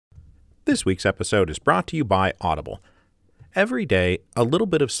This week's episode is brought to you by Audible. Every day, a little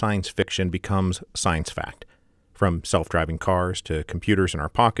bit of science fiction becomes science fact. From self-driving cars to computers in our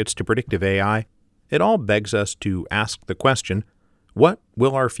pockets to predictive AI, it all begs us to ask the question, what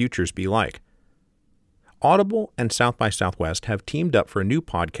will our futures be like? Audible and South by Southwest have teamed up for a new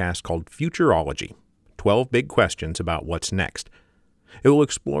podcast called Futurology, 12 big questions about what's next. It will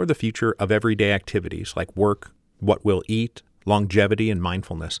explore the future of everyday activities like work, what we'll eat, longevity, and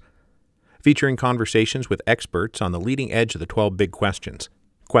mindfulness, featuring conversations with experts on the leading edge of the 12 big questions.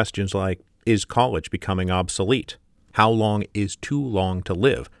 Questions like, is college becoming obsolete? How long is too long to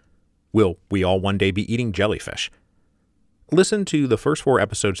live? Will we all one day be eating jellyfish? Listen to the first 4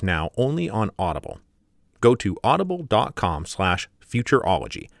 episodes now only on Audible. Go to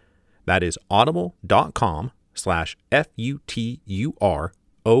audible.com/futurology. That is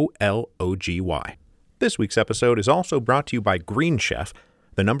audible.com/FUTUROLOGY. This week's episode is also brought to you by Green Chef,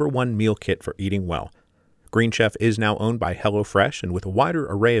 the #1 meal kit for eating well. Green Chef is now owned by HelloFresh, and with a wider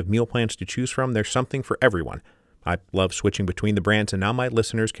array of meal plans to choose from, there's something for everyone. I love switching between the brands, and now my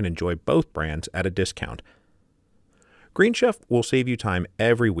listeners can enjoy both brands at a discount. Green Chef will save you time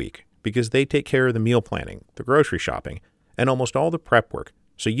every week because they take care of the meal planning, the grocery shopping, and almost all the prep work,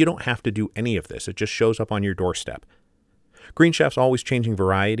 so you don't have to do any of this. It just shows up on your doorstep. Green Chef's always changing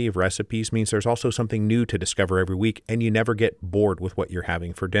variety of recipes means there's also something new to discover every week, and you never get bored with what you're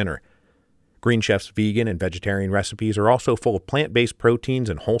having for dinner. Green Chef's vegan and vegetarian recipes are also full of plant-based proteins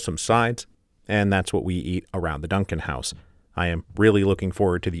and wholesome sides, and that's what we eat around the Duncan house. I am really looking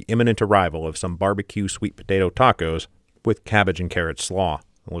forward to the imminent arrival of some barbecue sweet potato tacos with cabbage and carrot slaw.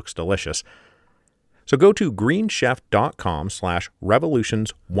 It looks delicious. So go to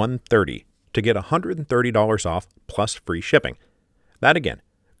greenchef.com/revolutions130 to get $130 off plus free shipping. That again,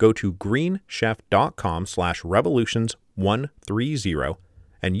 go to greenchef.com/revolutions130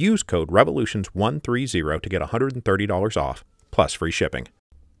 and use code revolutions130 to get $130 off plus free shipping.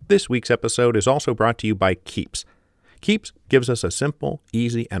 This week's episode is also brought to you by Keeps. Keeps gives us a simple,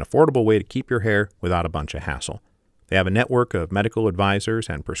 easy, and affordable way to keep your hair without a bunch of hassle. They have a network of medical advisors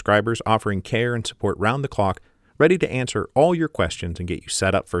and prescribers offering care and support round the clock, ready to answer all your questions and get you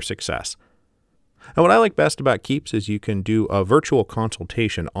set up for success. And what I like best about Keeps is you can do a virtual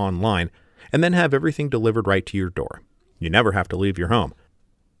consultation online and then have everything delivered right to your door. You never have to leave your home.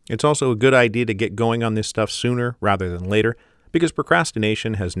 It's also a good idea to get going on this stuff sooner rather than later because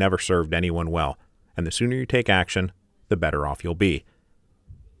procrastination has never served anyone well, and the sooner you take action, the better off you'll be.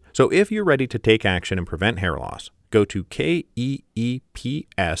 So if you're ready to take action and prevent hair loss, go to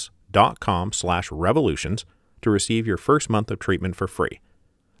keeps.com/revolutions to receive your first month of treatment for free.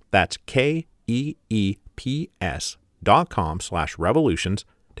 That's keeps.com/revolutions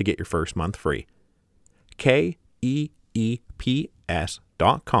to get your first month free.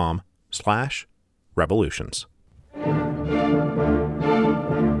 keeps.com/revolutions.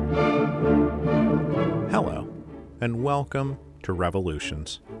 Hello, and welcome to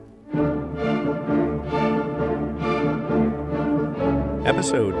Revolutions.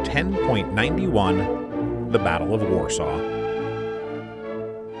 Episode 10.91, The Battle of Warsaw.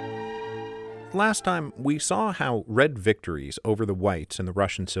 Last time, we saw how red victories over the whites in the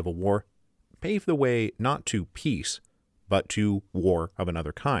Russian Civil War paved the way not to peace, but to war of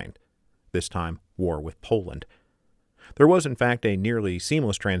another kind, this time war with Poland. There was, in fact, a nearly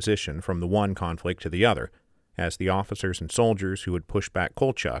seamless transition from the one conflict to the other, as the officers and soldiers who had pushed back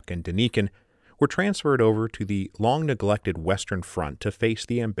Kolchak and Denikin were transferred over to the long-neglected Western Front to face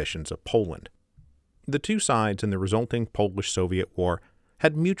the ambitions of Poland. The two sides in the resulting Polish-Soviet War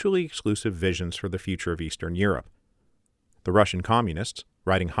had mutually exclusive visions for the future of Eastern Europe. The Russian communists,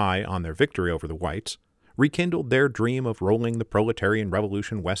 riding high on their victory over the whites, rekindled their dream of rolling the proletarian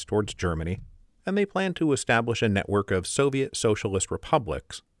revolution west towards Germany, and they planned to establish a network of Soviet socialist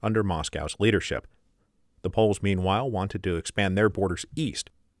republics under Moscow's leadership. The Poles, meanwhile, wanted to expand their borders east,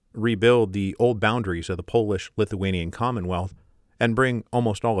 rebuild the old boundaries of the Polish-Lithuanian Commonwealth, and bring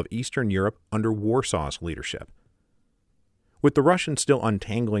almost all of Eastern Europe under Warsaw's leadership. With the Russians still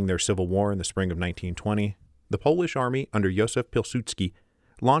untangling their civil war in the spring of 1920, the Polish army under Józef Pilsudski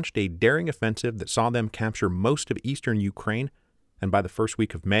launched a daring offensive that saw them capture most of eastern Ukraine, and by the first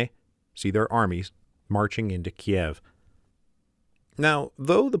week of May, see their armies marching into Kiev. Now,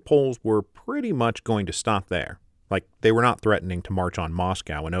 though the Poles were pretty much going to stop there, like they were not threatening to march on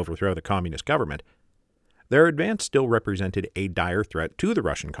Moscow and overthrow the communist government, their advance still represented a dire threat to the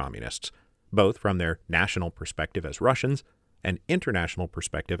Russian communists, both from their national perspective as Russians and international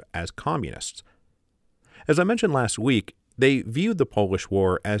perspective as communists. As I mentioned last week, they viewed the Polish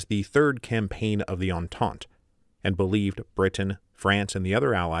War as the third campaign of the Entente, and believed Britain, France, and the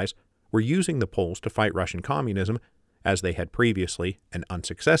other allies were using the Poles to fight Russian communism, as they had previously, and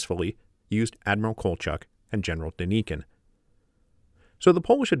unsuccessfully, used Admiral Kolchak and General Denikin. So the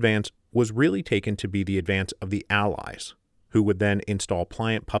Polish advance was really taken to be the advance of the Allies, who would then install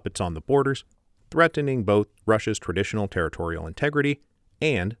pliant puppets on the borders, threatening both Russia's traditional territorial integrity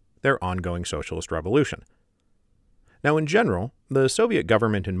and their ongoing socialist revolution. Now, in general, the Soviet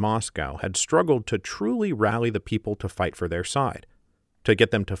government in Moscow had struggled to truly rally the people to fight for their side, to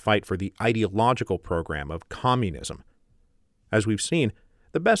get them to fight for the ideological program of communism. As we've seen,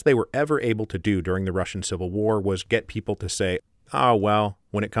 the best they were ever able to do during the Russian Civil War was get people to say, "Oh, well,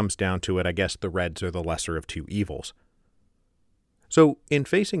 when it comes down to it, I guess the Reds are the lesser of two evils." So, in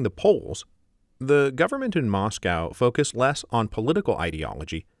facing the Poles, the government in Moscow focused less on political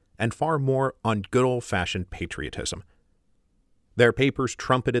ideology and far more on good old-fashioned patriotism. Their papers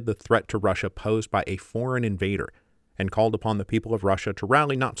trumpeted the threat to Russia posed by a foreign invader and called upon the people of Russia to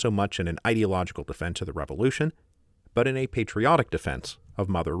rally not so much in an ideological defense of the revolution, but in a patriotic defense of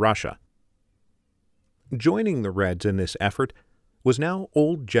Mother Russia. Joining the Reds in this effort was now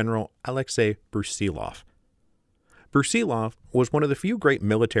old General Alexei Brusilov. Brusilov was one of the few great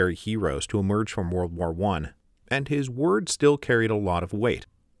military heroes to emerge from World War I, and his word still carried a lot of weight,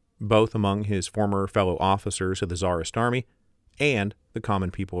 both among his former fellow officers of the Tsarist army and the common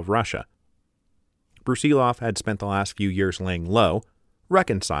people of Russia. Brusilov had spent the last few years laying low,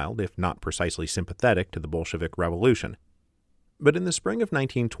 reconciled, if not precisely sympathetic, to the Bolshevik Revolution. But in the spring of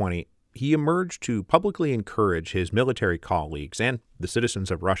 1920, he emerged to publicly encourage his military colleagues and the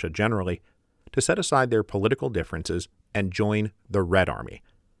citizens of Russia generally to set aside their political differences and join the Red Army.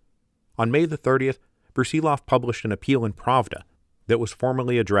 On May the 30th, Brusilov published an appeal in Pravda that was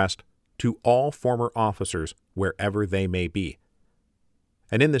formally addressed to all former officers wherever they may be.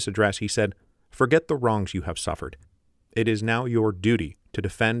 And in this address he said, "Forget the wrongs you have suffered. It is now your duty to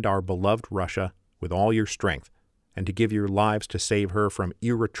defend our beloved Russia with all your strength and to give your lives to save her from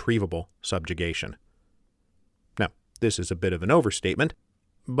irretrievable subjugation." Now, this is a bit of an overstatement,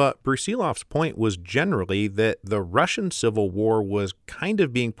 but Brusilov's point was generally that the Russian Civil War was kind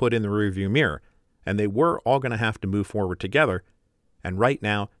of being put in the rearview mirror, and they were all going to have to move forward together, and right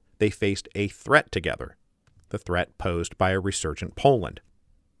now they faced a threat together, the threat posed by a resurgent Poland.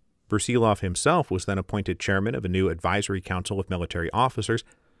 Brusilov himself was then appointed chairman of a new advisory council of military officers,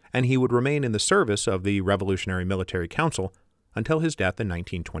 and he would remain in the service of the Revolutionary Military Council until his death in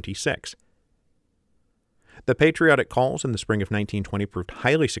 1926. The patriotic calls in the spring of 1920 proved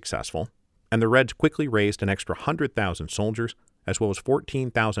highly successful, and the Reds quickly raised an extra 100,000 soldiers as well as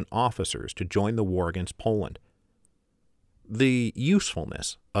 14,000 officers to join the war against Poland. The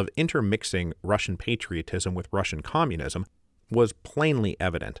usefulness of intermixing Russian patriotism with Russian communism was plainly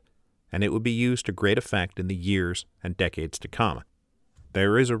evident, and it would be used to great effect in the years and decades to come.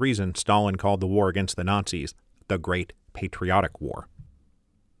 There is a reason Stalin called the war against the Nazis the Great Patriotic War.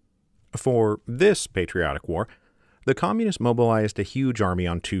 For this patriotic war, the Communists mobilized a huge army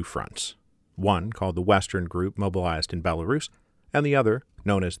on two fronts, one called the Western Group mobilized in Belarus, and the other,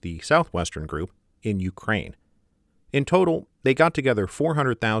 known as the Southwestern Group, in Ukraine. In total, they got together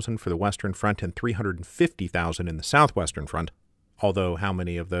 400,000 for the Western Front and 350,000 in the Southwestern Front, although how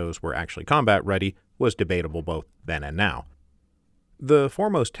many of those were actually combat-ready was debatable both then and now. The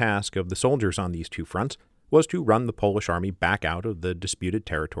foremost task of the soldiers on these two fronts was to run the Polish army back out of the disputed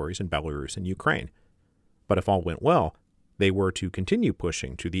territories in Belarus and Ukraine. But if all went well, they were to continue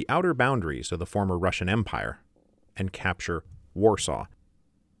pushing to the outer boundaries of the former Russian Empire and capture Warsaw.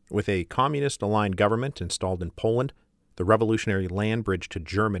 With a communist-aligned government installed in Poland, the revolutionary land bridge to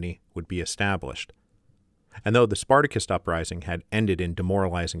Germany would be established. And though the Spartacist uprising had ended in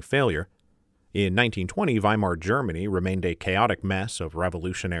demoralizing failure, in 1920 Weimar Germany remained a chaotic mess of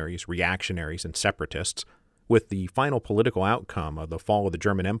revolutionaries, reactionaries, and separatists, with the final political outcome of the fall of the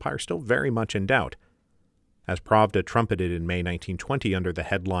German Empire still very much in doubt. As Pravda trumpeted in May 1920 under the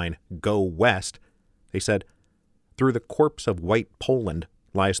headline, "Go West," they said, "Through the corpse of white Poland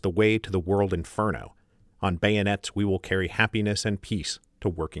lies the way to the world inferno. On bayonets we will carry happiness and peace to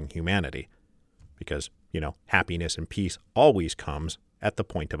working humanity." Because, happiness and peace always comes at the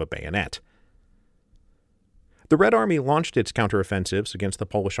point of a bayonet. The Red Army launched its counteroffensives against the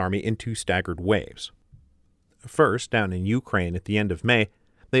Polish army in two staggered waves. First, down in Ukraine at the end of May,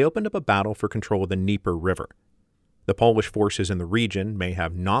 they opened up a battle for control of the Dnieper River. The Polish forces in the region may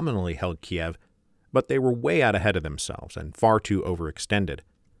have nominally held Kiev, but they were way out ahead of themselves and far too overextended.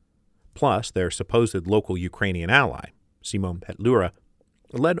 Plus, their supposed local Ukrainian ally, Simon Petlura,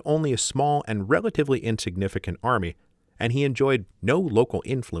 led only a small and relatively insignificant army, and he enjoyed no local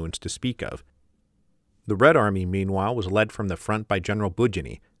influence to speak of. The Red Army, meanwhile, was led from the front by General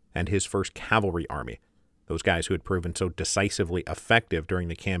Budyny, and his first cavalry army, those guys who had proven so decisively effective during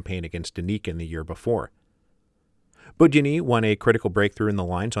the campaign against Denikin the year before. Budyonny won a critical breakthrough in the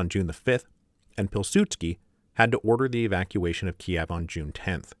lines on June the 5th, and Pilsudski had to order the evacuation of Kiev on June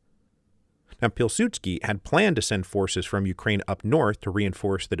 10th. Now, Pilsudski had planned to send forces from Ukraine up north to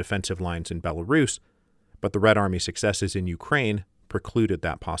reinforce the defensive lines in Belarus, but the Red Army's successes in Ukraine precluded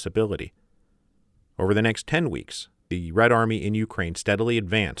that possibility. Over the next 10 weeks, the Red Army in Ukraine steadily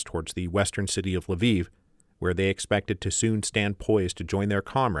advanced towards the western city of Lviv, where they expected to soon stand poised to join their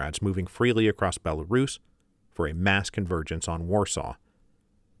comrades moving freely across Belarus for a mass convergence on Warsaw.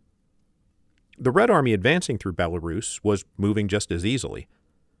 The Red Army advancing through Belarus was moving just as easily.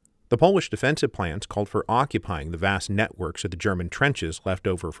 The Polish defensive plans called for occupying the vast networks of the German trenches left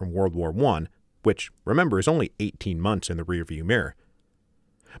over from World War I, which, remember, is only 18 months in the rearview mirror.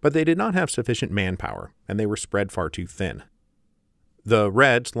 But they did not have sufficient manpower, and they were spread far too thin. The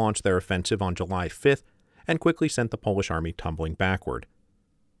Reds launched their offensive on July 5th and quickly sent the Polish army tumbling backward.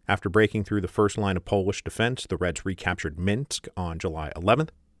 After breaking through the first line of Polish defense, the Reds recaptured Minsk on July 11th.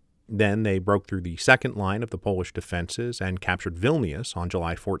 Then they broke through the second line of the Polish defenses and captured Vilnius on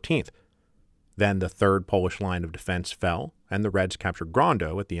July 14th. Then the third Polish line of defense fell, and the Reds captured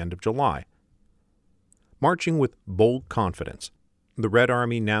Grondo at the end of July. Marching with bold confidence, the Red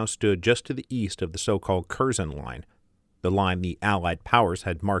Army now stood just to the east of the so-called Curzon Line, the line the Allied powers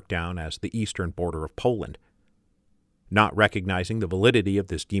had marked down as the eastern border of Poland. Not recognizing the validity of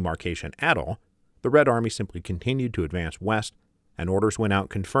this demarcation at all, the Red Army simply continued to advance west, and orders went out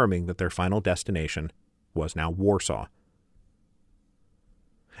confirming that their final destination was now Warsaw.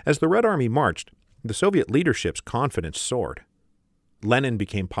 As the Red Army marched, the Soviet leadership's confidence soared. Lenin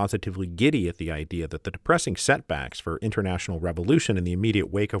became positively giddy at the idea that the depressing setbacks for international revolution in the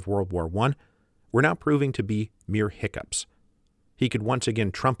immediate wake of World War I were now proving to be mere hiccups. He could once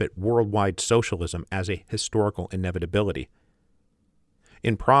again trumpet worldwide socialism as a historical inevitability.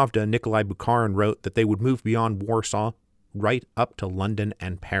 In Pravda, Nikolai Bukharin wrote that they would move beyond Warsaw right up to London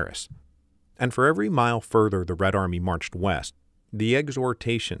and Paris. And for every mile further the Red Army marched west, the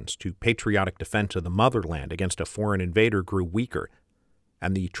exhortations to patriotic defense of the motherland against a foreign invader grew weaker,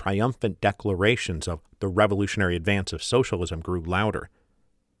 and the triumphant declarations of the revolutionary advance of socialism grew louder.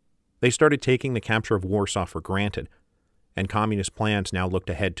 They started taking the capture of Warsaw for granted, and communist plans now looked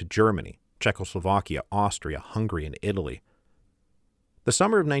ahead to Germany, Czechoslovakia, Austria, Hungary, and Italy. The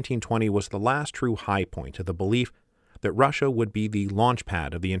summer of 1920 was the last true high point of the belief that Russia would be the launch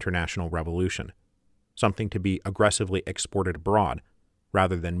pad of the international revolution, something to be aggressively exported abroad,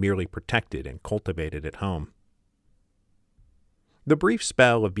 rather than merely protected and cultivated at home. The brief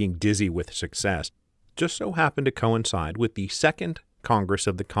spell of being dizzy with success just so happened to coincide with the Second Congress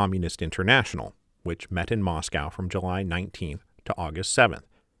of the Communist International, which met in Moscow from July 19th to August 7th.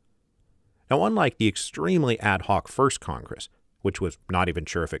 Now, unlike the extremely ad hoc First Congress, which was not even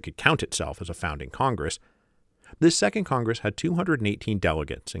sure if it could count itself as a founding Congress, this Second Congress had 218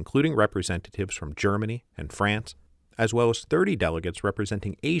 delegates, including representatives from Germany and France, as well as 30 delegates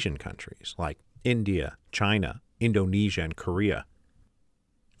representing Asian countries like India, China, Indonesia, and Korea.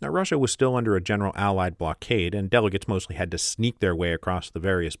 Now, Russia was still under a general Allied blockade, and delegates mostly had to sneak their way across the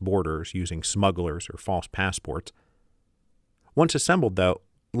various borders using smugglers or false passports. Once assembled, though,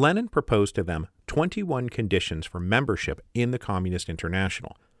 Lenin proposed to them 21 conditions for membership in the Communist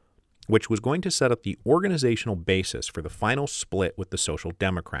International, which was going to set up the organizational basis for the final split with the Social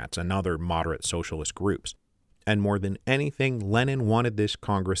Democrats and other moderate socialist groups. And more than anything, Lenin wanted this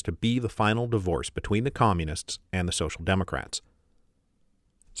Congress to be the final divorce between the Communists and the Social Democrats.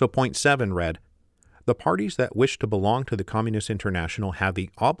 So point 7 read, "The parties that wish to belong to the Communist International have the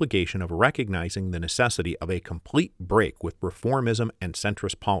obligation of recognizing the necessity of a complete break with reformism and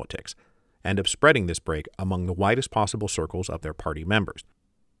centrist politics, and of spreading this break among the widest possible circles of their party members."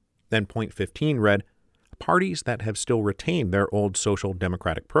 Then point 15 read, "Parties that have still retained their old social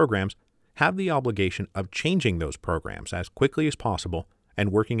democratic programs have the obligation of changing those programs as quickly as possible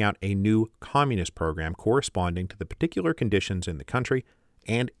and working out a new communist program corresponding to the particular conditions in the country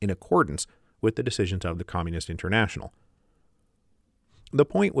and in accordance with the decisions of the Communist International." The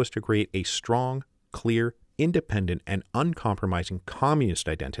point was to create a strong, clear, independent, and uncompromising communist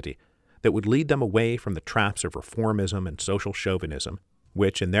identity that would lead them away from the traps of reformism and social chauvinism,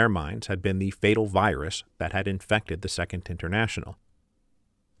 which in their minds had been the fatal virus that had infected the Second International.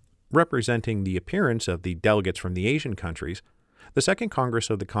 Representing the appearance of the delegates from the Asian countries, the Second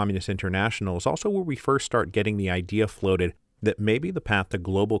Congress of the Communist International is also where we first start getting the idea floated that maybe the path to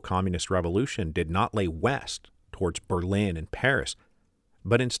global communist revolution did not lay west towards Berlin and Paris,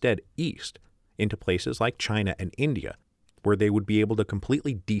 but instead east into places like China and India, where they would be able to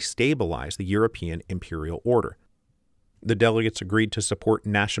completely destabilize the European imperial order. The delegates agreed to support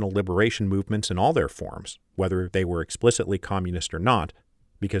national liberation movements in all their forms, whether they were explicitly communist or not,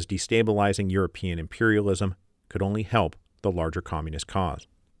 because destabilizing European imperialism could only help the larger communist cause.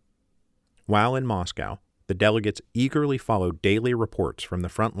 While in Moscow, the delegates eagerly followed daily reports from the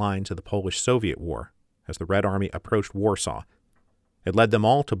front lines of the Polish-Soviet War as the Red Army approached Warsaw. It led them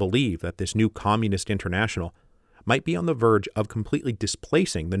all to believe that this new communist international might be on the verge of completely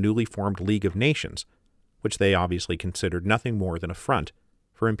displacing the newly formed League of Nations, which they obviously considered nothing more than a front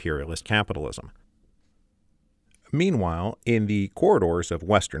for imperialist capitalism. Meanwhile, in the corridors of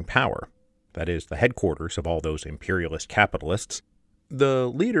Western power, that is, the headquarters of all those imperialist capitalists, the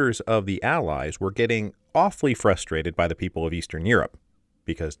leaders of the Allies were getting awfully frustrated by the people of Eastern Europe,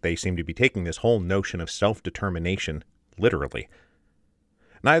 because they seemed to be taking this whole notion of self-determination literally.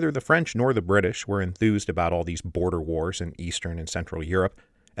 Neither the French nor the British were enthused about all these border wars in Eastern and Central Europe,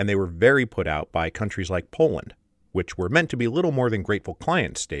 and they were very put out by countries like Poland, which were meant to be little more than grateful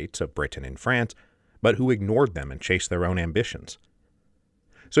client states of Britain and France, but who ignored them and chased their own ambitions.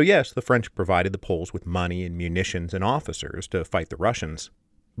 So yes, the French provided the Poles with money and munitions and officers to fight the Russians,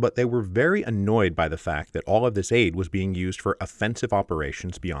 but they were very annoyed by the fact that all of this aid was being used for offensive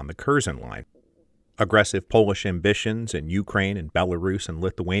operations beyond the Curzon line. Aggressive Polish ambitions in Ukraine and Belarus and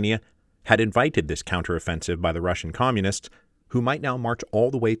Lithuania had invited this counteroffensive by the Russian communists, who might now march all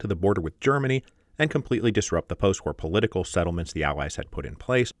the way to the border with Germany and completely disrupt the post-war political settlements the Allies had put in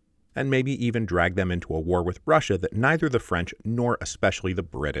place, and maybe even drag them into a war with Russia that neither the French nor especially the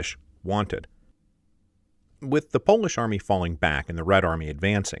British wanted. With the Polish army falling back and the Red Army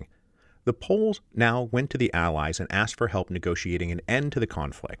advancing, the Poles now went to the Allies and asked for help negotiating an end to the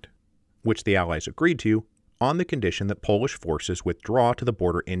conflict, which the Allies agreed to on the condition that Polish forces withdraw to the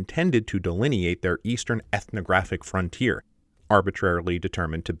border intended to delineate their eastern ethnographic frontier, arbitrarily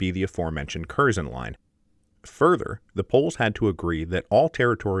determined to be the aforementioned Curzon line. Further, the Poles had to agree that all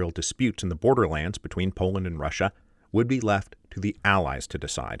territorial disputes in the borderlands between Poland and Russia would be left to the Allies to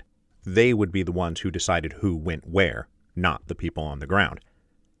decide. They would be the ones who decided who went where, not the people on the ground.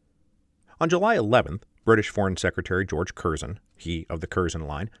 On July 11th, British Foreign Secretary George Curzon, he of the Curzon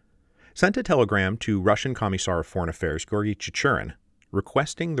line, sent a telegram to Russian Commissar of Foreign Affairs Georgy Chicherin,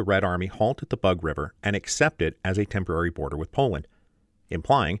 requesting the Red Army halt at the Bug River and accept it as a temporary border with Poland,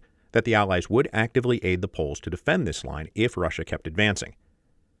 implying that the Allies would actively aid the Poles to defend this line if Russia kept advancing.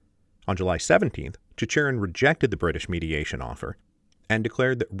 On July 17th, Chicherin rejected the British mediation offer and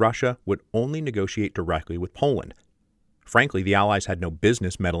declared that Russia would only negotiate directly with Poland. Frankly, the Allies had no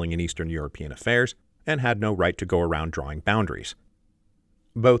business meddling in Eastern European affairs and had no right to go around drawing boundaries.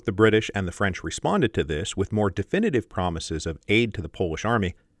 Both the British and the French responded to this with more definitive promises of aid to the Polish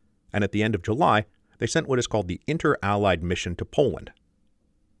army, and at the end of July, they sent what is called the Inter-Allied Mission to Poland.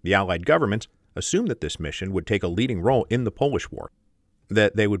 The Allied governments assumed that this mission would take a leading role in the Polish War,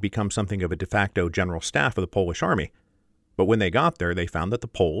 that they would become something of a de facto general staff of the Polish army. But when they got there, they found that the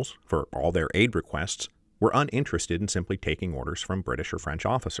Poles, for all their aid requests, were uninterested in simply taking orders from British or French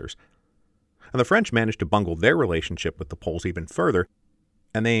officers. And the French managed to bungle their relationship with the Poles even further,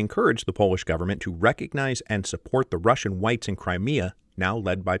 and they encouraged the Polish government to recognize and support the Russian whites in Crimea, now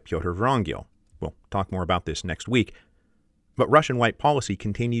led by Pyotr Wrangel. We'll talk more about this next week. But Russian white policy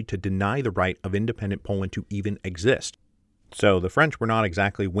continued to deny the right of independent Poland to even exist. So the French were not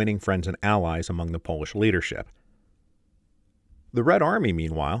exactly winning friends and allies among the Polish leadership. The Red Army,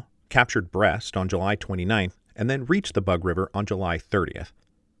 meanwhile, captured Brest on July 29th and then reached the Bug River on July 30th.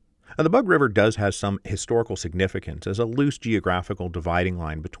 Now, the Bug River does have some historical significance as a loose geographical dividing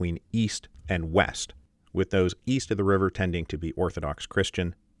line between east and west, with those east of the river tending to be Orthodox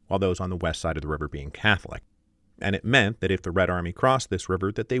Christian, while those on the west side of the river being Catholic. And it meant that if the Red Army crossed this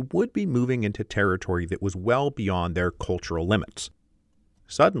river, that they would be moving into territory that was well beyond their cultural limits.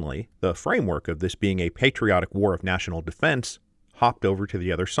 Suddenly, the framework of this being a patriotic war of national defense hopped over to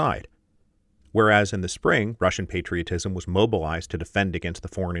the other side. Whereas in the spring, Russian patriotism was mobilized to defend against the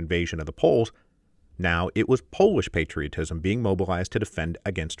foreign invasion of the Poles, now it was Polish patriotism being mobilized to defend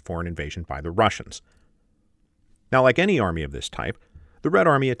against foreign invasion by the Russians. Now, like any army of this type, the Red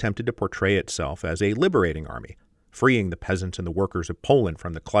Army attempted to portray itself as a liberating army, freeing the peasants and the workers of Poland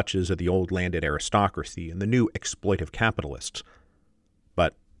from the clutches of the old landed aristocracy and the new exploitive capitalists.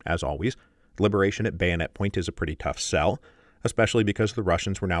 But, as always, liberation at bayonet point is a pretty tough sell, especially because the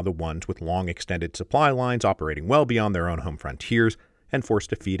Russians were now the ones with long extended supply lines operating well beyond their own home frontiers and forced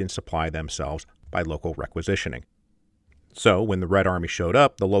to feed and supply themselves by local requisitioning. So, when the Red Army showed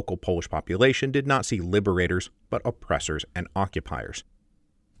up, the local Polish population did not see liberators, but oppressors and occupiers.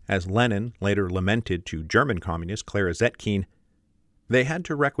 As Lenin later lamented to German communist Clara Zetkin, they had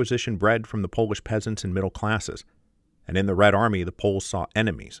to requisition bread from the Polish peasants and middle classes, and in the Red Army the Poles saw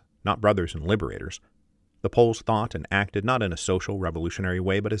enemies, not brothers and liberators. The Poles thought and acted not in a social, revolutionary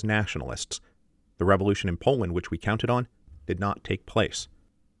way, but as nationalists. The revolution in Poland, which we counted on, did not take place.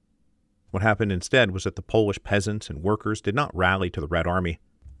 What happened instead was that the Polish peasants and workers did not rally to the Red Army,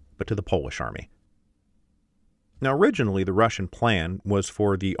 but to the Polish army. Now, originally, the Russian plan was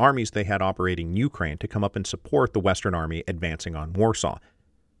for the armies they had operating in Ukraine to come up and support the Western Army advancing on Warsaw.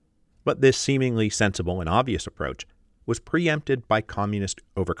 But this seemingly sensible and obvious approach was preempted by communist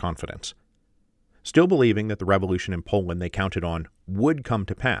overconfidence. Still believing that the revolution in Poland they counted on would come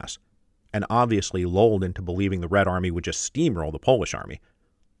to pass, and obviously lulled into believing the Red Army would just steamroll the Polish army,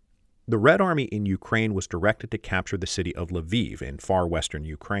 the Red Army in Ukraine was directed to capture the city of Lviv in far western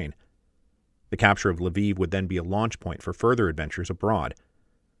Ukraine. The capture of Lviv would then be a launch point for further adventures abroad.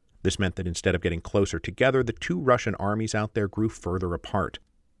 This meant that instead of getting closer together, the two Russian armies out there grew further apart.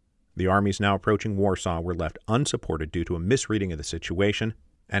 The armies now approaching Warsaw were left unsupported due to a misreading of the situation,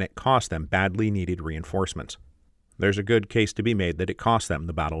 and it cost them badly needed reinforcements. There's a good case to be made that it cost them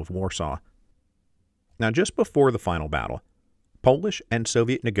the Battle of Warsaw. Now, just before the final battle, Polish and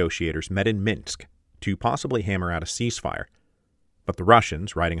Soviet negotiators met in Minsk to possibly hammer out a ceasefire. But the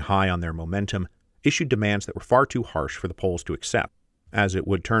Russians, riding high on their momentum, issued demands that were far too harsh for the Poles to accept, as it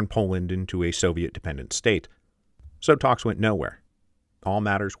would turn Poland into a Soviet-dependent state. So talks went nowhere. All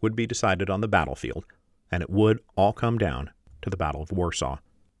matters would be decided on the battlefield, and it would all come down to the Battle of Warsaw.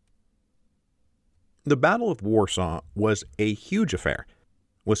 The Battle of Warsaw was a huge affair,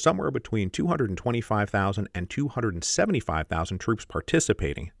 with somewhere between 225,000 and 275,000 troops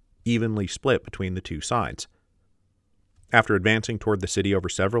participating, evenly split between the two sides. After advancing toward the city over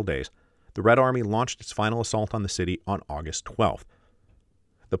several days, the Red Army launched its final assault on the city on August 12th.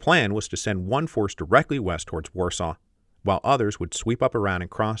 The plan was to send one force directly west towards Warsaw, while others would sweep up around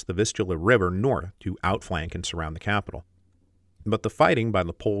and cross the Vistula River north to outflank and surround the capital. But the fighting by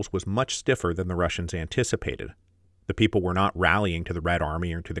the Poles was much stiffer than the Russians anticipated. The people were not rallying to the Red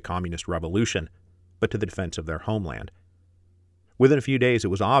Army or to the Communist Revolution, but to the defense of their homeland. Within a few days, it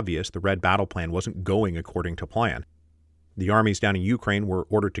was obvious the Red battle plan wasn't going according to plan. The armies down in Ukraine were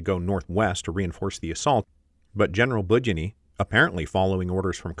ordered to go northwest to reinforce the assault, but General Budyny, apparently following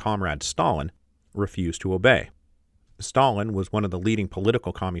orders from Comrade Stalin, refused to obey. Stalin was one of the leading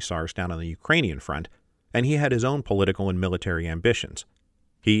political commissars down on the Ukrainian front, and he had his own political and military ambitions.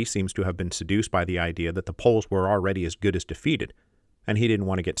 He seems to have been seduced by the idea that the Poles were already as good as defeated, and he didn't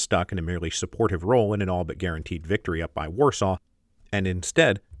want to get stuck in a merely supportive role in an all but guaranteed victory up by Warsaw, and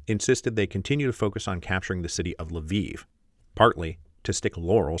instead insisted they continue to focus on capturing the city of Lviv, partly to stick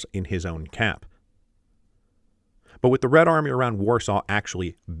laurels in his own cap. But with the Red Army around Warsaw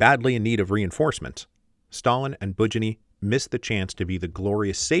actually badly in need of reinforcements, Stalin and Budyny missed the chance to be the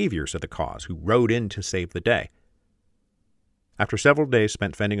glorious saviors of the cause who rode in to save the day. After several days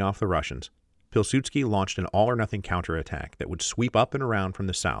spent fending off the Russians, Pilsudski launched an all-or-nothing counterattack that would sweep up and around from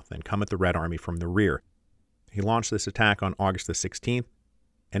the south and come at the Red Army from the rear. He launched this attack on August the 16th,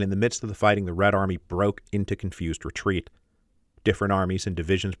 and in the midst of the fighting, the Red Army broke into confused retreat. Different armies and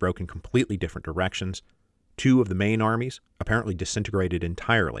divisions broke in completely different directions. Two of the main armies apparently disintegrated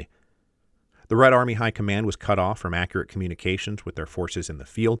entirely. The Red Army High Command was cut off from accurate communications with their forces in the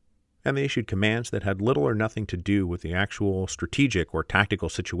field, and they issued commands that had little or nothing to do with the actual strategic or tactical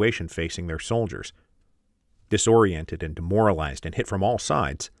situation facing their soldiers. Disoriented and demoralized and hit from all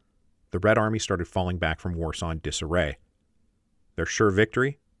sides, the Red Army started falling back from Warsaw in disarray. Their sure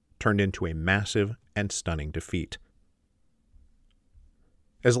victory turned into a massive and stunning defeat.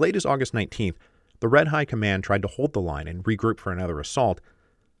 As late as August 19th, the Red High Command tried to hold the line and regroup for another assault,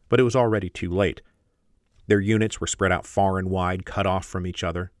 but it was already too late. Their units were spread out far and wide, cut off from each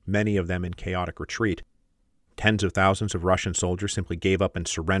other, many of them in chaotic retreat. Tens of thousands of Russian soldiers simply gave up and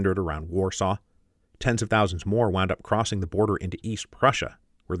surrendered around Warsaw. Tens of thousands more wound up crossing the border into East Prussia,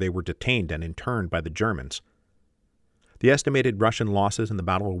 where they were detained and interned by the Germans. The estimated Russian losses in the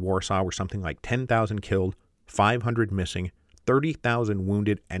Battle of Warsaw were something like 10,000 killed, 500 missing, 30,000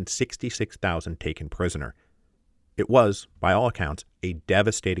 wounded, and 66,000 taken prisoner. It was, by all accounts, a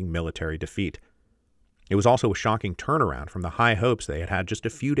devastating military defeat. It was also a shocking turnaround from the high hopes they had had just a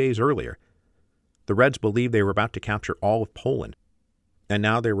few days earlier. The Reds believed they were about to capture all of Poland, and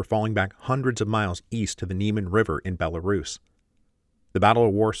now they were falling back hundreds of miles east to the Niemen River in Belarus. The Battle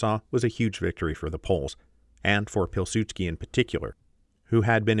of Warsaw was a huge victory for the Poles, and for Pilsudski in particular, who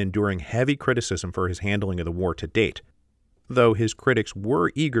had been enduring heavy criticism for his handling of the war to date, though his critics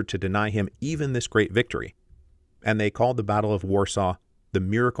were eager to deny him even this great victory, and they called the Battle of Warsaw the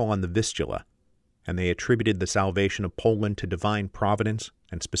miracle on the Vistula, and they attributed the salvation of Poland to divine providence,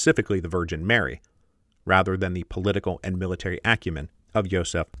 and specifically the Virgin Mary, rather than the political and military acumen of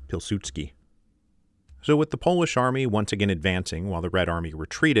Józef Pilsudski. So with the Polish army once again advancing while the Red Army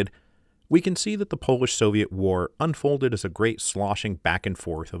retreated, we can see that the Polish-Soviet War unfolded as a great sloshing back and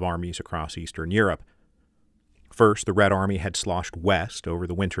forth of armies across Eastern Europe. First, the Red Army had sloshed west over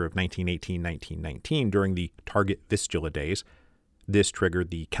the winter of 1918-1919 during the Target Vistula days. This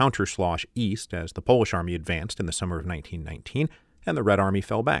triggered the counter-slosh east as the Polish army advanced in the summer of 1919, and the Red Army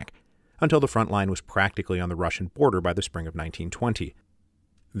fell back, until the front line was practically on the Russian border by the spring of 1920.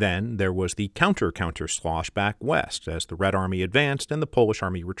 Then there was the counter-slosh back west as the Red Army advanced and the Polish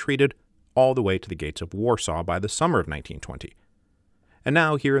army retreated all the way to the gates of Warsaw by the summer of 1920. And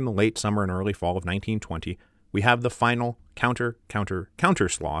now, here in the late summer and early fall of 1920, we have the final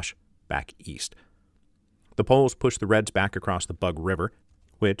counter-slosh back east. The Poles pushed the Reds back across the Bug River,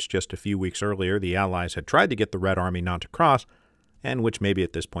 which just a few weeks earlier the Allies had tried to get the Red Army not to cross, and which maybe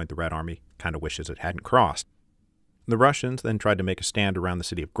at this point the Red Army kind of wishes it hadn't crossed. The Russians then tried to make a stand around the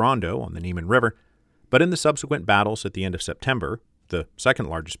city of Grondo on the Niemen River, but in the subsequent battles at the end of September, the second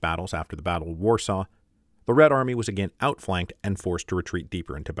largest battles after the Battle of Warsaw, the Red Army was again outflanked and forced to retreat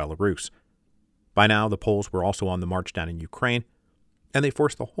deeper into Belarus. By now, the Poles were also on the march down in Ukraine, and they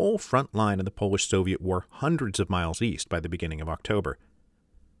forced the whole front line of the Polish-Soviet War hundreds of miles east by the beginning of October.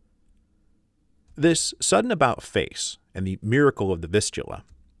 This sudden about-face and the miracle of the Vistula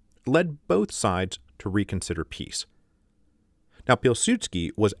led both sides to reconsider peace. Now,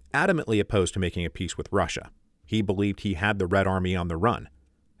 Pilsudski was adamantly opposed to making a peace with Russia. He believed he had the Red Army on the run,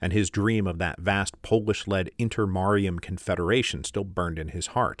 and his dream of that vast Polish-led Intermarium Confederation still burned in his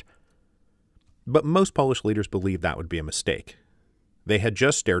heart. But most Polish leaders believed that would be a mistake. They had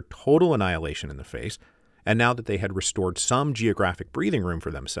just stared total annihilation in the face, and now that they had restored some geographic breathing room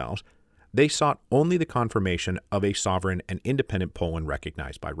for themselves, they sought only the confirmation of a sovereign and independent Poland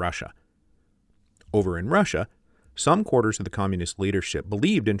recognized by Russia. Over in Russia, some quarters of the communist leadership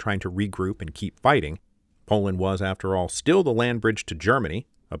believed in trying to regroup and keep fighting. Poland was, after all, still the land bridge to Germany,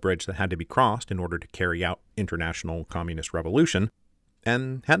 a bridge that had to be crossed in order to carry out international communist revolution,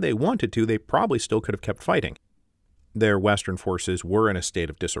 and had they wanted to, they probably still could have kept fighting. Their Western forces were in a state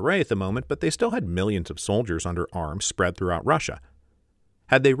of disarray at the moment, but they still had millions of soldiers under arms spread throughout Russia.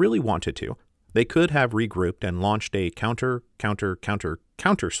 Had they really wanted to, they could have regrouped and launched a counter-slosh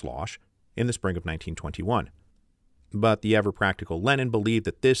in the spring of 1921. But the ever-practical Lenin believed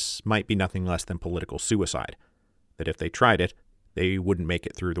that this might be nothing less than political suicide, that if they tried it, they wouldn't make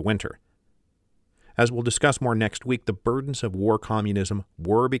it through the winter. As we'll discuss more next week, the burdens of war communism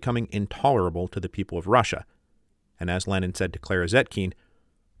were becoming intolerable to the people of Russia, and as Lenin said to Clara Zetkin,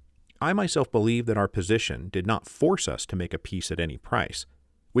 "I myself believe that our position did not force us to make a peace at any price.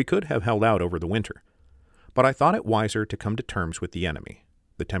 We could have held out over the winter, but I thought it wiser to come to terms with the enemy.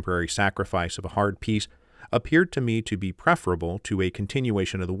 The temporary sacrifice of a hard peace appeared to me to be preferable to a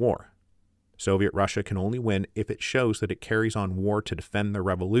continuation of the war. Soviet Russia can only win if it shows that it carries on war to defend the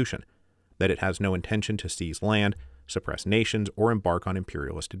revolution, that it has no intention to seize land, suppress nations, or embark on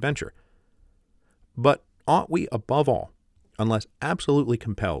imperialist adventure. But ought we, above all, unless absolutely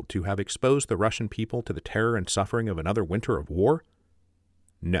compelled, to have exposed the Russian people to the terror and suffering of another winter of war?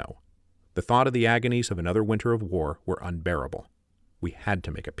 No. The thought of the agonies of another winter of war were unbearable. We had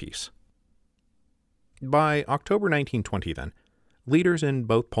to make a peace." By October 1920, then, leaders in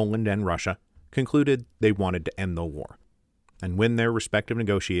both Poland and Russia concluded they wanted to end the war. And when their respective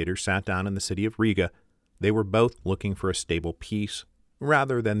negotiators sat down in the city of Riga, they were both looking for a stable peace,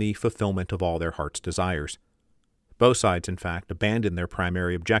 rather than the fulfillment of all their heart's desires. Both sides, in fact, abandoned their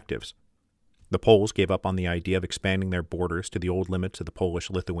primary objectives. The Poles gave up on the idea of expanding their borders to the old limits of the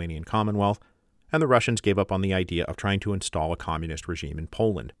Polish-Lithuanian Commonwealth, and the Russians gave up on the idea of trying to install a communist regime in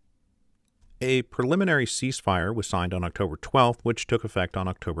Poland. A preliminary ceasefire was signed on October 12th, which took effect on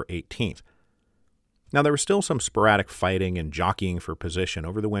October 18th. Now, there was still some sporadic fighting and jockeying for position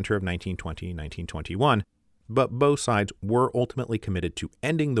over the winter of 1920-1921, but both sides were ultimately committed to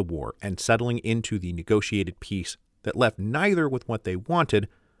ending the war and settling into the negotiated peace that left neither with what they wanted,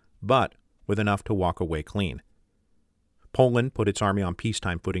 but with enough to walk away clean. Poland put its army on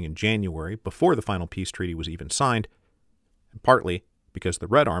peacetime footing in January, before the final peace treaty was even signed, and partly because the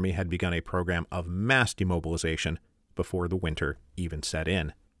Red Army had begun a program of mass demobilization before the winter even set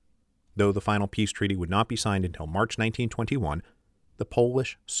in. Though the final peace treaty would not be signed until March 1921, the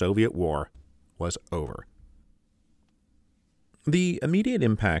Polish-Soviet War was over. The immediate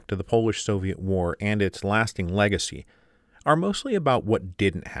impact of the Polish-Soviet War and its lasting legacy are mostly about what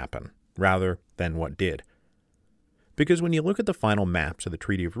didn't happen, rather than what did. Because when you look at the final maps of the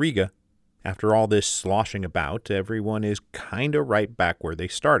Treaty of Riga, after all this sloshing about, everyone is kind of right back where they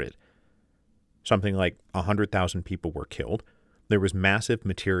started. Something like 100,000 people were killed. There was massive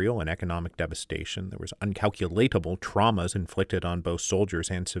material and economic devastation. There was uncalculatable traumas inflicted on both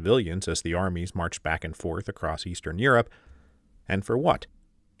soldiers and civilians as the armies marched back and forth across Eastern Europe. And for what?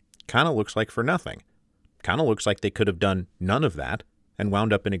 Kind of looks like for nothing. Kind of looks like they could have done none of that and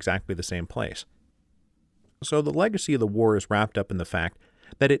wound up in exactly the same place. So the legacy of the war is wrapped up in the fact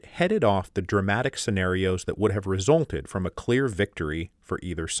that it headed off the dramatic scenarios that would have resulted from a clear victory for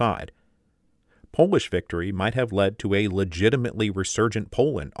either side. Polish victory might have led to a legitimately resurgent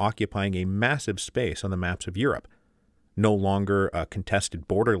Poland occupying a massive space on the maps of Europe, no longer a contested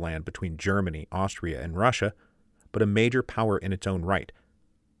borderland between Germany, Austria, and Russia, but a major power in its own right,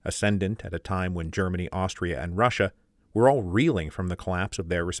 ascendant at a time when Germany, Austria, and Russia were all reeling from the collapse of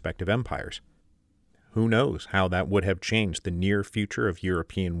their respective empires. Who knows how that would have changed the near future of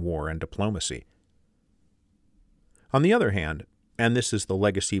European war and diplomacy. On the other hand, and this is the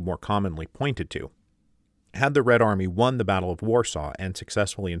legacy more commonly pointed to, had the Red Army won the Battle of Warsaw and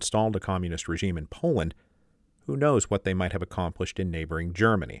successfully installed a communist regime in Poland, who knows what they might have accomplished in neighboring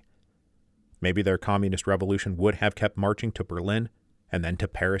Germany. Maybe their communist revolution would have kept marching to Berlin and then to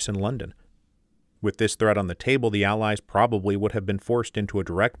Paris and London. With this threat on the table, the Allies probably would have been forced into a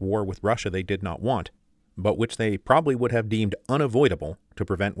direct war with Russia they did not want, but which they probably would have deemed unavoidable to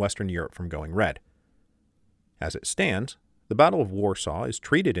prevent Western Europe from going red. As it stands, the Battle of Warsaw is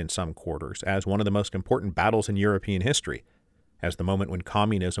treated in some quarters as one of the most important battles in European history, as the moment when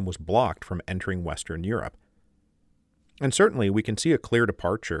communism was blocked from entering Western Europe. And certainly we can see a clear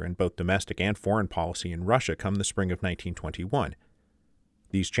departure in both domestic and foreign policy in Russia come the spring of 1921.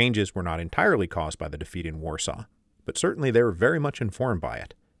 These changes were not entirely caused by the defeat in Warsaw, but certainly they were very much informed by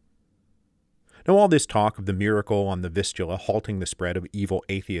it. Now, all this talk of the miracle on the Vistula halting the spread of evil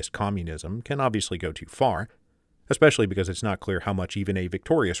atheist communism can obviously go too far, especially because it's not clear how much even a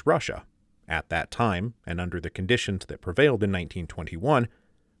victorious Russia, at that time and under the conditions that prevailed in 1921,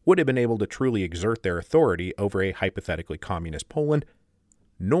 would have been able to truly exert their authority over a hypothetically communist Poland,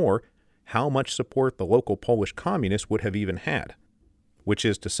 nor how much support the local Polish communists would have even had. Which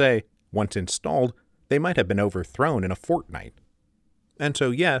is to say, once installed, they might have been overthrown in a fortnight. And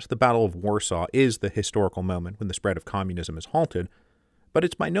so yes, the Battle of Warsaw is the historical moment when the spread of communism is halted, but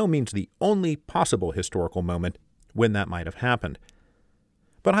it's by no means the only possible historical moment when that might have happened.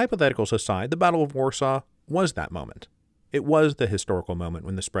 But hypotheticals aside, the Battle of Warsaw was that moment. It was the historical moment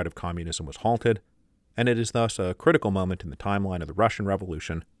when the spread of communism was halted, and it is thus a critical moment in the timeline of the Russian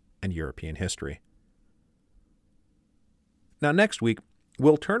Revolution and European history. Now next week,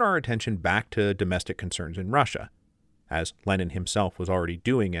 we'll turn our attention back to domestic concerns in Russia, as Lenin himself was already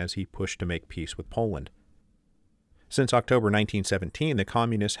doing as he pushed to make peace with Poland. Since October 1917, the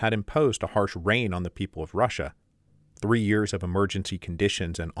communists had imposed a harsh reign on the people of Russia. 3 years of emergency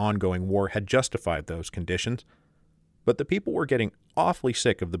conditions and ongoing war had justified those conditions, but the people were getting awfully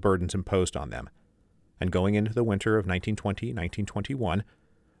sick of the burdens imposed on them, and going into the winter of 1920-1921,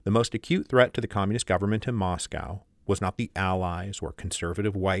 the most acute threat to the communist government in Moscow was not the Allies or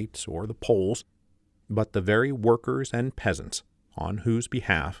conservative whites or the Poles, but the very workers and peasants on whose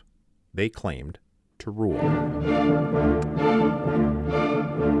behalf they claimed to rule.